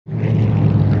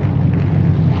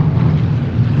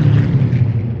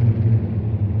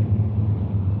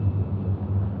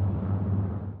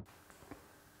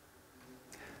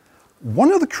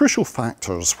One of the crucial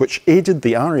factors which aided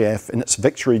the RAF in its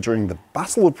victory during the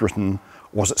Battle of Britain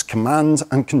was its command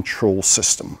and control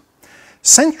system.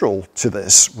 Central to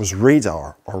this was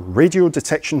radar, or radio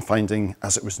detection finding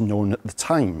as it was known at the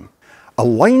time. A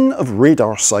line of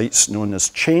radar sites known as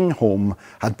chain home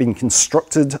had been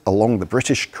constructed along the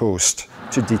British coast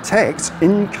to detect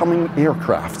incoming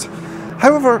aircraft.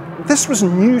 However, this was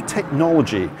new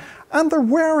technology and there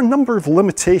were a number of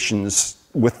limitations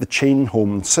with the chain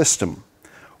home system.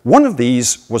 One of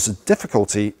these was a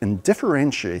difficulty in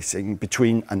differentiating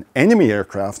between an enemy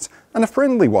aircraft and a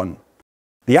friendly one.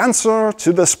 The answer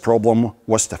to this problem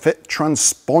was to fit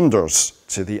transponders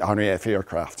to the RAF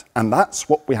aircraft, and that's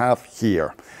what we have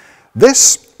here.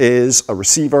 This is a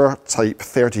receiver type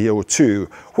 3002,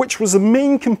 which was the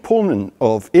main component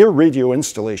of Air Radio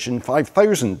Installation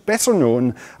 5000, better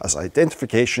known as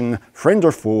Identification Friend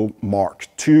or Foe Mark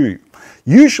II,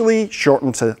 usually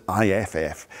shortened to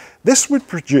IFF. This would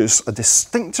produce a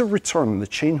distinctive return in the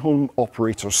chain home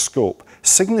operator's scope,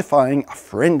 signifying a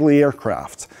friendly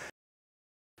aircraft.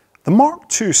 The Mark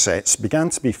II sets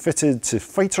began to be fitted to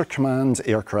Fighter Command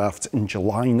aircraft in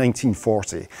July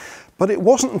 1940, but it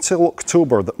wasn't until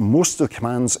October that most of the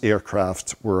Command's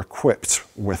aircraft were equipped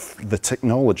with the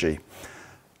technology.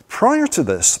 Prior to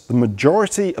this, the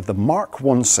majority of the Mark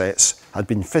I sets had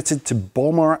been fitted to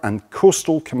Bomber and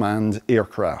Coastal Command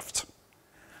aircraft.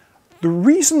 The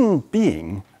reason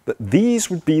being that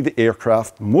these would be the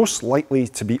aircraft most likely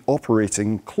to be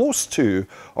operating close to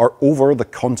or over the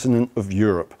continent of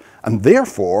Europe, and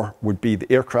therefore would be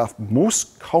the aircraft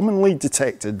most commonly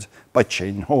detected by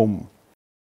chain home.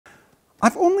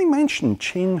 I've only mentioned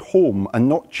chain home and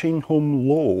not chain home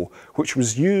low, which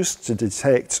was used to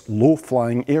detect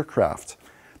low-flying aircraft.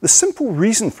 The simple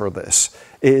reason for this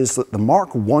is that the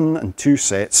Mark I and II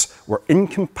sets were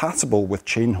incompatible with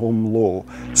chain home low,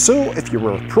 so if you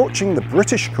were approaching the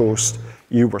British coast,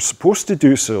 you were supposed to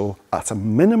do so at a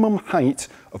minimum height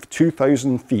of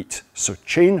 2,000 feet, so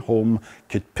chain home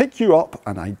could pick you up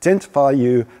and identify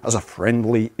you as a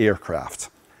friendly aircraft.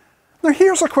 Now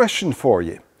here's a question for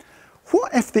you.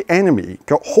 What if the enemy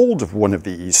got hold of one of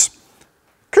these?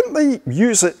 Couldn't they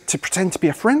use it to pretend to be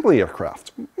a friendly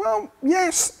aircraft? Well,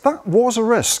 yes, that was a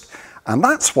risk, and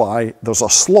that's why there's a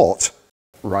slot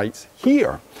right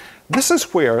here. This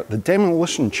is where the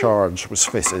demolition charge was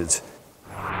fitted.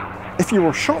 If you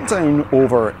were shot down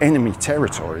over enemy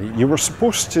territory, you were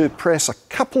supposed to press a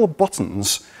couple of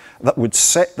buttons that would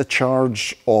set the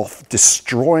charge off,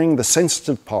 destroying the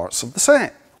sensitive parts of the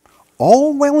set.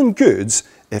 All well and good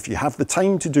if you have the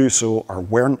time to do so or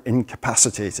weren't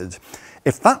incapacitated.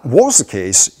 If that was the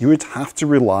case, you would have to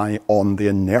rely on the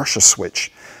inertia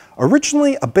switch.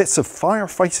 Originally a bit of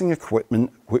firefighting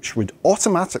equipment which would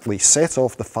automatically set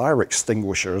off the fire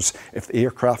extinguishers if the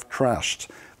aircraft crashed.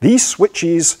 These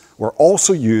switches were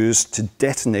also used to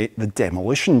detonate the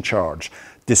demolition charge,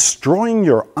 destroying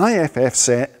your IFF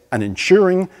set and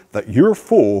ensuring that your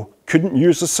foe couldn't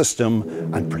use the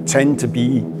system and pretend to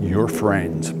be your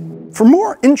friend. For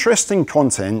more interesting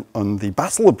content on the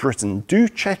Battle of Britain, do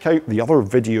check out the other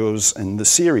videos in the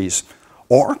series,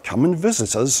 or come and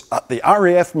visit us at the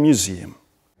RAF Museum.